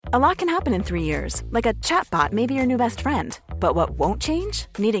A lot can happen in 3 years, like a chatbot may be your new best friend. But what won't change?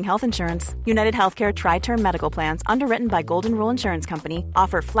 Needing health insurance. United Healthcare Tri-Term Medical Plans, underwritten by Golden Rule Insurance Company,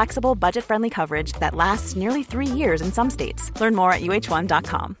 offer flexible, budget-friendly coverage that lasts nearly 3 years in some states. Learn more at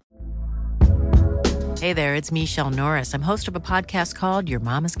uh1.com. Hey there, it's Michelle Norris. I'm host of a podcast called Your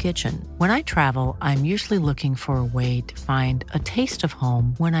Mama's Kitchen. When I travel, I'm usually looking for a way to find a taste of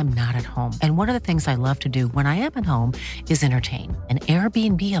home when I'm not at home. And one of the things I love to do when I am at home is entertain. And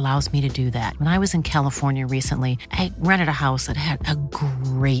Airbnb allows me to do that. When I was in California recently, I rented a house that had a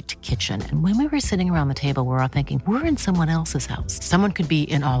great kitchen. And when we were sitting around the table, we're all thinking, we're in someone else's house. Someone could be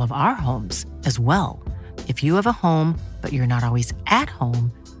in all of our homes as well. If you have a home, but you're not always at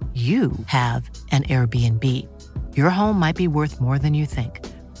home, you have an Airbnb. Your home might be worth more than you think.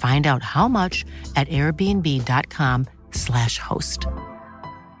 Find out how much at airbnb.com/host.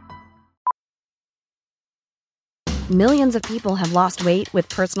 Millions of people have lost weight with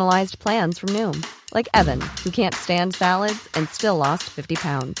personalized plans from Noom. Like Evan, who can't stand salads and still lost 50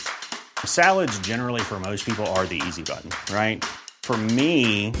 pounds. Salads generally for most people are the easy button, right? For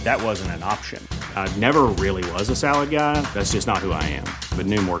me, that wasn't an option. I never really was a salad guy. That's just not who I am. But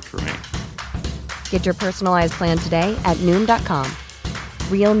Noom worked for me. Get your personalized plan today at Noom.com.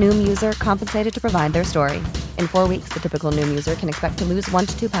 Real Noom user compensated to provide their story. In 4 weeks, the typical Noom user can expect to lose 1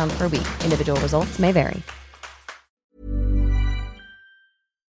 to 2 pounds per week. Individual results may vary.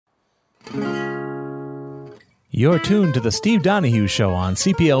 You're tuned to the Steve Donahue Show on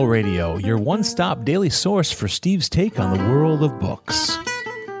CPL Radio, your one-stop daily source for Steve's take on the world of books.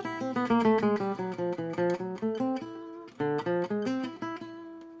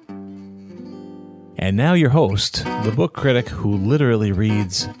 And now your host, the book critic who literally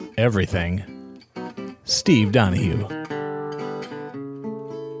reads everything, Steve Donahue.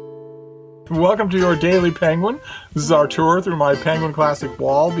 Welcome to your Daily Penguin. This is our tour through my Penguin Classic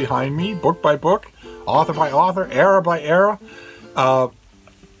wall behind me, book by book, author by author, era by era.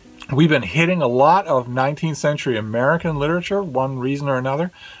 We've been hitting a lot of 19th century American literature, one reason or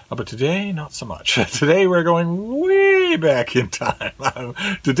another, but today, not so much. Today, we're going way back in time.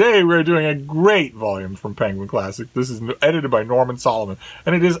 Today, we're doing a great volume from Penguin Classic. This is edited by Norman Solomon,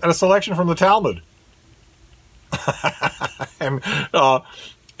 and it is a selection from the Talmud.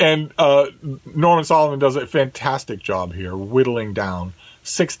 and Norman Solomon does a fantastic job here, whittling down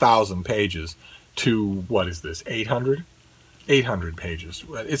 6,000 pages to, what is this, 800? 800 pages.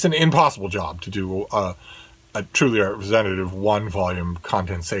 It's an impossible job to do a truly representative one-volume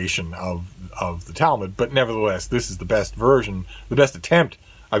condensation of the Talmud, but nevertheless, this is the best version, the best attempt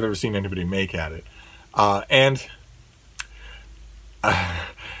I've ever seen anybody make at it.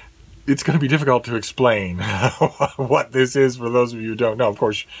 It's going to be difficult to explain what this is for those of you who don't know. Of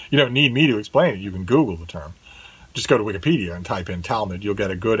course, you don't need me to explain it. You can Google the term. Just go to Wikipedia and type in Talmud. You'll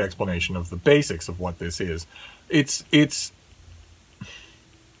get a good explanation of the basics of what this is. It's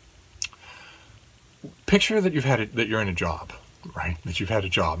picture that you're in a job, right? That you've had a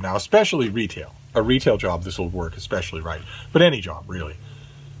job. Now, especially retail. A retail job, this will work especially right. But any job, really.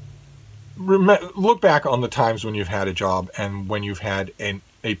 Look back on the times when you've had a job and when you've had a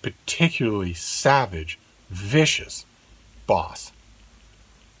particularly savage, vicious boss.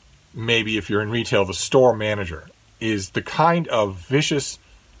 Maybe if you're in retail, the store manager is the kind of vicious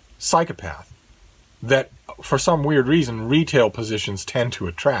psychopath that, for some weird reason, retail positions tend to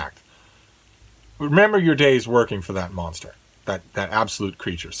attract. Remember your days working for that monster, that absolute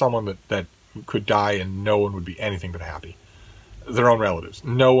creature, someone that could die and no one would be anything but happy. Their own relatives.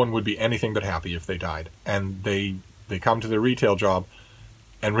 No one would be anything but happy if they died. And they come to their retail job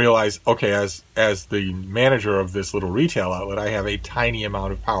and realize, okay, as the manager of this little retail outlet, I have a tiny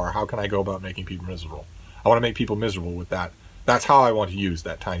amount of power. How can I go about making people miserable? I want to make people miserable with that. That's how I want to use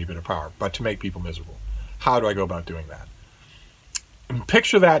that tiny bit of power, but to make people miserable. How do I go about doing that? And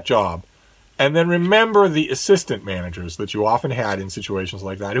picture that job, and then remember the assistant managers that you often had in situations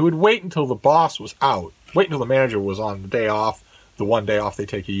like that, who would wait until the boss was out, wait until the manager was on the day off, the one day off they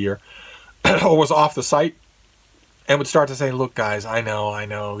take a year, or was off the site, and would start to say, look, guys, I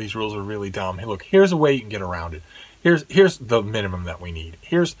know, these rules are really dumb. Hey, look, here's a way you can get around it. Here's the minimum that we need.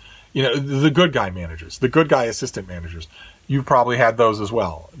 Here's, the good guy managers, the good guy assistant managers. You've probably had those as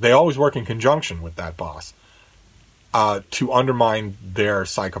well. They always work in conjunction with that boss to undermine their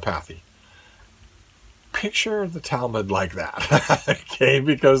psychopathy. Picture the Talmud like that, okay?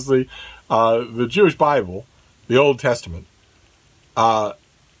 Because the Jewish Bible, the Old Testament,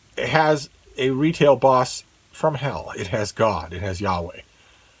 has a retail boss from hell. It has God. It has Yahweh,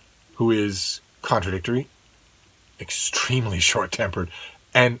 who is contradictory, extremely short-tempered,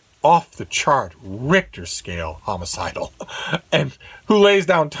 and off-the-chart Richter scale homicidal, and who lays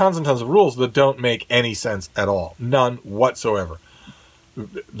down tons and tons of rules that don't make any sense at all. None whatsoever.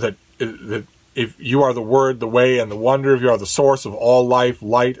 That if you are the Word, the way, and the wonder, if you are the source of all life,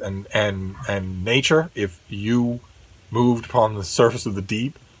 light, and nature, if you moved upon the surface of the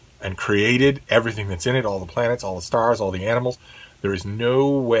deep and created everything that's in it, all the planets, all the stars, all the animals, there is no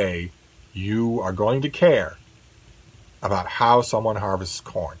way you are going to care about how someone harvests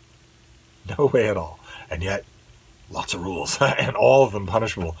corn. No way at all. And yet, lots of rules, and all of them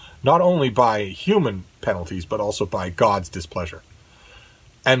punishable, not only by human penalties, but also by God's displeasure.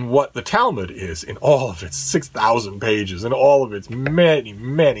 And what the Talmud is, in all of its 6,000 pages, and all of its many,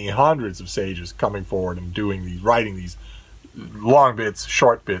 many hundreds of sages coming forward and writing these long bits,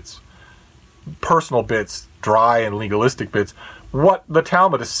 short bits, personal bits, dry and legalistic bits, what the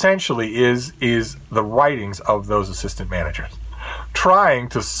Talmud essentially is the writings of those assistant managers, trying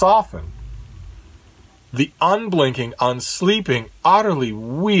to soften the unblinking, unsleeping, utterly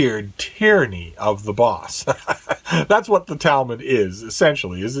weird tyranny of the boss. That's what the Talmud is,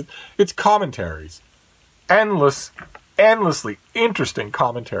 essentially. It's commentaries. Endlessly interesting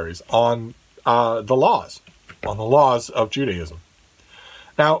commentaries on the laws of Judaism.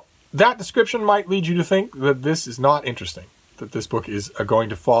 Now, that description might lead you to think that this is not interesting, that this book is going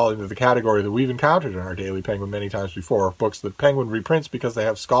to fall into the category that we've encountered in our Daily Penguin many times before, of books that Penguin reprints because they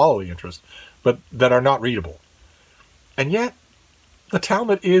have scholarly interest, but that are not readable. And yet, the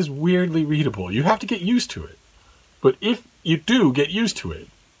Talmud is weirdly readable. You have to get used to it. But if you do get used to it,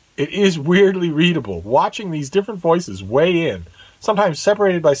 it is weirdly readable. Watching these different voices weigh in, sometimes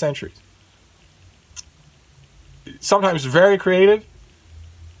separated by centuries. Sometimes very creative,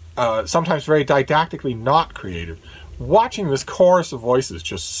 sometimes very didactically not creative. Watching this chorus of voices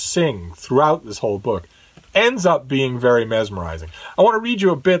just sing throughout this whole book ends up being very mesmerizing. I want to read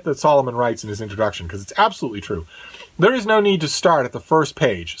you a bit that Solomon writes in his introduction, because it's absolutely true. There is no need to start at the first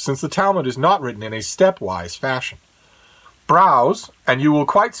page, since the Talmud is not written in a stepwise fashion. Browse, and you will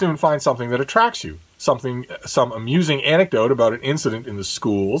quite soon find something that attracts you. Some amusing anecdote about an incident in the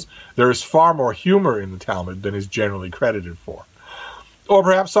schools. There is far more humor in the Talmud than is generally credited for. Or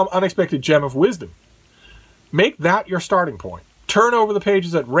perhaps some unexpected gem of wisdom. Make that your starting point. Turn over the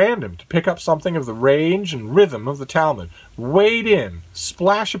pages at random to pick up something of the range and rhythm of the Talmud. Wade in,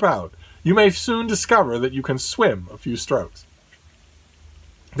 splash about. You may soon discover that you can swim a few strokes.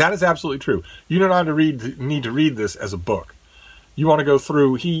 That is absolutely true. You don't need to read this as a book. You want to go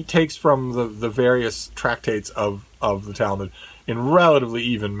through, he takes from the various tractates of the Talmud in relatively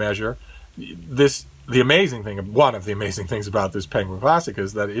even measure. One of the amazing things about this Penguin Classic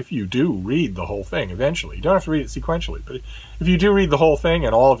is that if you do read the whole thing eventually, you don't have to read it sequentially, but if you do read the whole thing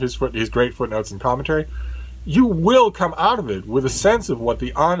and all of his great footnotes and commentary, you will come out of it with a sense of what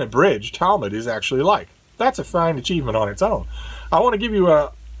the unabridged Talmud is actually like. That's a fine achievement on its own. I want to give you an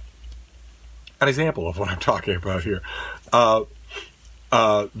example of what I'm talking about here.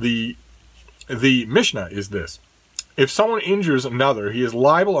 The Mishnah is this. If someone injures another, he is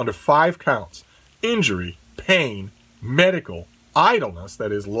liable under 5 counts. Injury, pain, medical, idleness,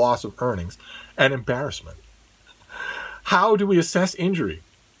 that is loss of earnings, and embarrassment. How do we assess injury?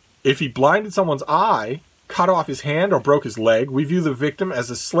 If he blinded someone's eye, cut off his hand, or broke his leg, we view the victim as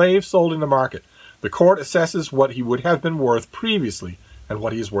a slave sold in the market. The court assesses what he would have been worth previously and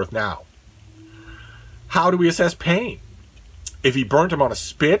what he is worth now. How do we assess pain? If he burnt him on a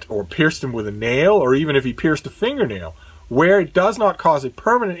spit, or pierced him with a nail, or even if he pierced a fingernail, where it does not cause a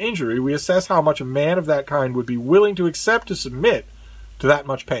permanent injury, we assess how much a man of that kind would be willing to accept to submit to that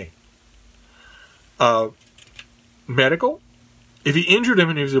much pain. Medical? If he injured him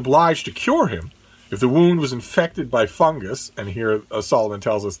and he was obliged to cure him, if the wound was infected by fungus, and here Solomon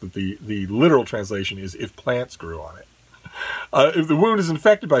tells us that the literal translation is if plants grew on it. If the wound is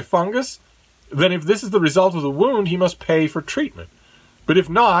infected by fungus, then if this is the result of the wound, he must pay for treatment. But if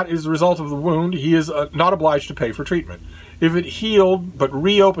not, it is the result of the wound, he is not obliged to pay for treatment. If it healed but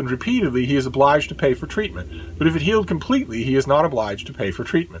reopened repeatedly, he is obliged to pay for treatment. But if it healed completely, he is not obliged to pay for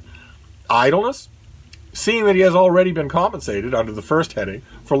treatment. Idleness? Seeing that he has already been compensated under the first heading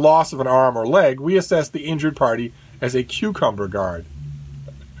for loss of an arm or leg, we assess the injured party as a cucumber guard,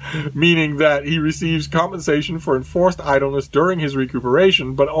 meaning that he receives compensation for enforced idleness during his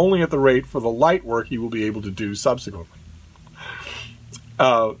recuperation, but only at the rate for the light work he will be able to do subsequently.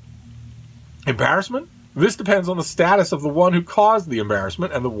 Embarrassment? This depends on the status of the one who caused the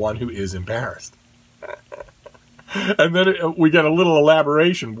embarrassment and the one who is embarrassed. And then we get a little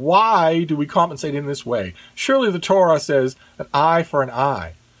elaboration. Why do we compensate in this way? Surely the Torah says an eye for an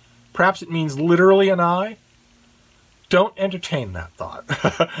eye. Perhaps it means literally an eye? Don't entertain that thought.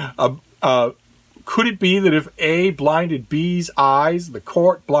 Could it be that if A blinded B's eyes, the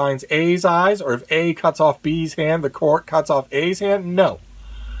court blinds A's eyes? Or if A cuts off B's hand, the court cuts off A's hand? No.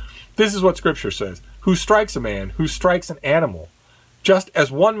 This is what Scripture says. Who strikes a man, who strikes an animal? Just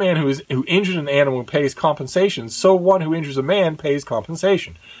as one man who injured an animal pays compensation, so one who injures a man pays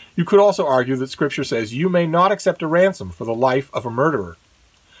compensation. You could also argue that Scripture says, you may not accept a ransom for the life of a murderer.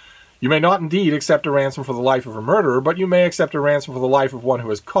 You may not indeed accept a ransom for the life of a murderer, but you may accept a ransom for the life of one who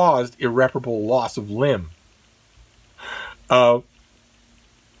has caused irreparable loss of limb. I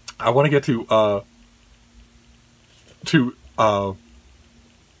want to get to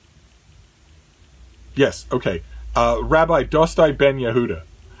yes, okay. Rabbi Dostai Ben Yehuda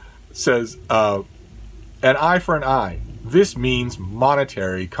says, an eye for an eye. This means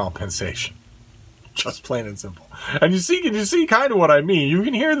monetary compensation. Just plain and simple. And you see kind of what I mean. You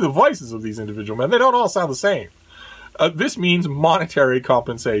can hear the voices of these individual men. They don't all sound the same. This means monetary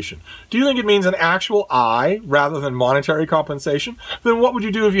compensation. Do you think it means an actual eye rather than monetary compensation? Then what would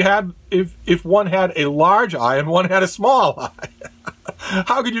you do if one had a large eye and one had a small eye?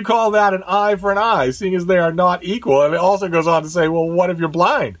 How could you call that an eye for an eye, seeing as they are not equal? And it also goes on to say, well, what if you're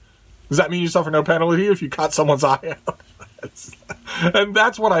blind? Does that mean you suffer no penalty if you cut someone's eye out? And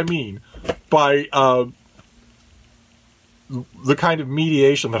that's what I mean by the kind of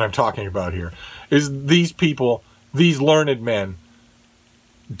mediation that I'm talking about here, is these people, these learned men,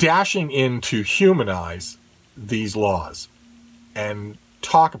 dashing in to humanize these laws and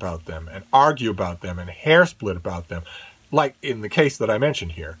talk about them and argue about them and hair split about them. Like in the case that I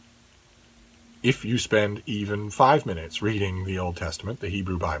mentioned here, if you spend even 5 minutes reading the Old Testament, the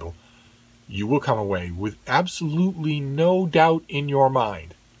Hebrew Bible, you will come away with absolutely no doubt in your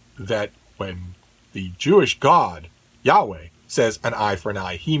mind that when the Jewish God, Yahweh, says an eye for an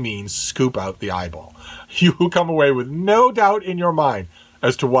eye, he means scoop out the eyeball. You will come away with no doubt in your mind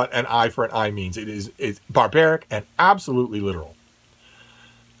as to what an eye for an eye means. It's barbaric and absolutely literal.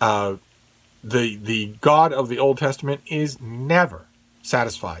 The God of the Old Testament is never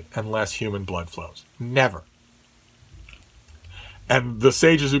satisfied unless human blood flows. Never. And the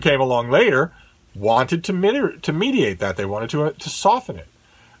sages who came along later wanted to mediate that. They wanted to soften it.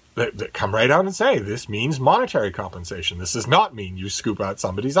 They come right out and say, this means monetary compensation. This does not mean you scoop out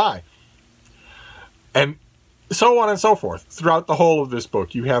somebody's eye. And so on and so forth. Throughout the whole of this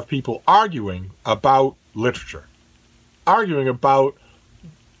book, you have people arguing about literature, arguing about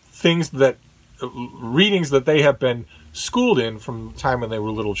things that, readings that they have been schooled in from the time when they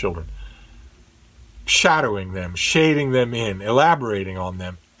were little children, shadowing them, shading them in, elaborating on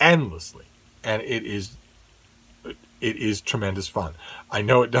them endlessly. And it is tremendous fun. I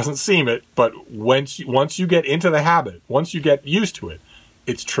know it doesn't seem it, but once you get into the habit, once you get used to it,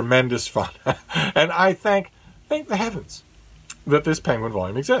 it's tremendous fun. And I thank the heavens that this Penguin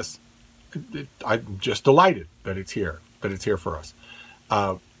volume exists. I'm just delighted that it's here for us.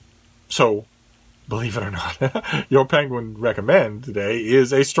 So, believe it or not, your Penguin recommend today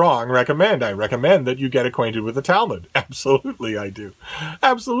is a strong recommend. I recommend that you get acquainted with the Talmud. Absolutely I do.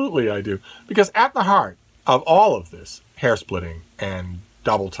 Absolutely I do. Because at the heart of all of this hair splitting and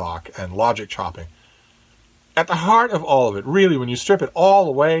double talk and logic chopping, at the heart of all of it, really, when you strip it all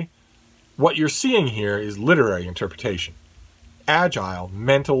away, what you're seeing here is literary interpretation. Agile,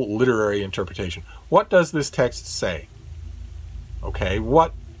 mental, literary interpretation. What does this text say? Okay,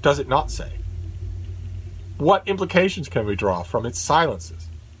 what does it not say? What implications can we draw from its silences?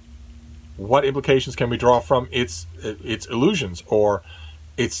 What implications can we draw from its illusions or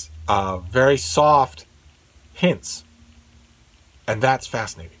its very soft hints? And that's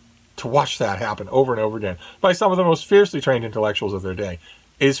fascinating. To watch that happen over and over again by some of the most fiercely trained intellectuals of their day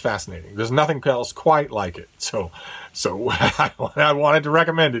is fascinating. There's nothing else quite like it. So I wanted to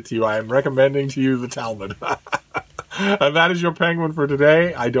recommend it to you. I am recommending to you the Talmud. And that is your Penguin for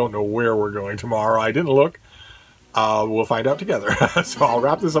today. I don't know where we're going tomorrow. I didn't look. We'll find out together. So I'll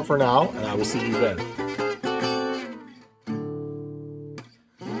wrap this up for now, and I will see you then.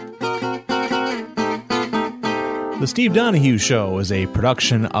 The Steve Donahue Show is a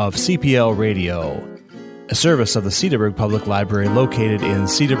production of CPL Radio, a service of the Cedarburg Public Library located in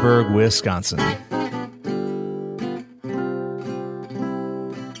Cedarburg, Wisconsin.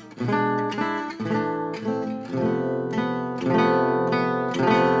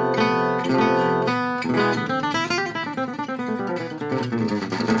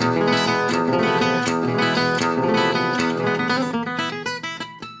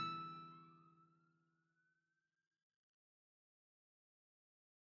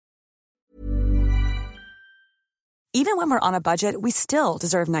 Even when we're on a budget, we still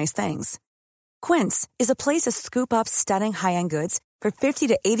deserve nice things. Quince is a place to scoop up stunning high-end goods for 50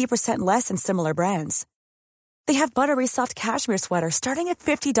 to 80% less than similar brands. They have buttery soft cashmere sweaters starting at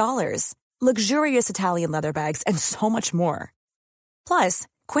 $50, luxurious Italian leather bags, and so much more. Plus,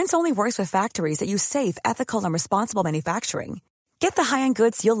 Quince only works with factories that use safe, ethical, and responsible manufacturing. Get the high-end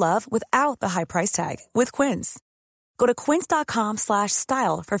goods you'll love without the high price tag with Quince. Go to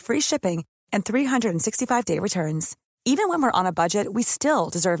quince.com/style for free shipping and 365-day returns. Even when we're on a budget, we still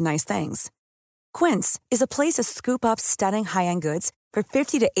deserve nice things. Quince is a place to scoop up stunning high-end goods for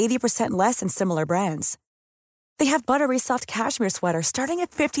 50 to 80% less than similar brands. They have buttery soft cashmere sweaters starting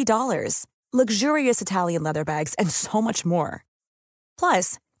at $50, luxurious Italian leather bags, and so much more.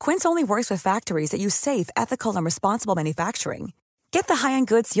 Plus, Quince only works with factories that use safe, ethical, and responsible manufacturing. Get the high-end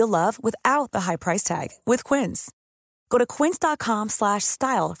goods you'll love without the high price tag with Quince. Go to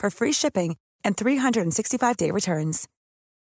quince.com/style for free shipping and 365-day returns.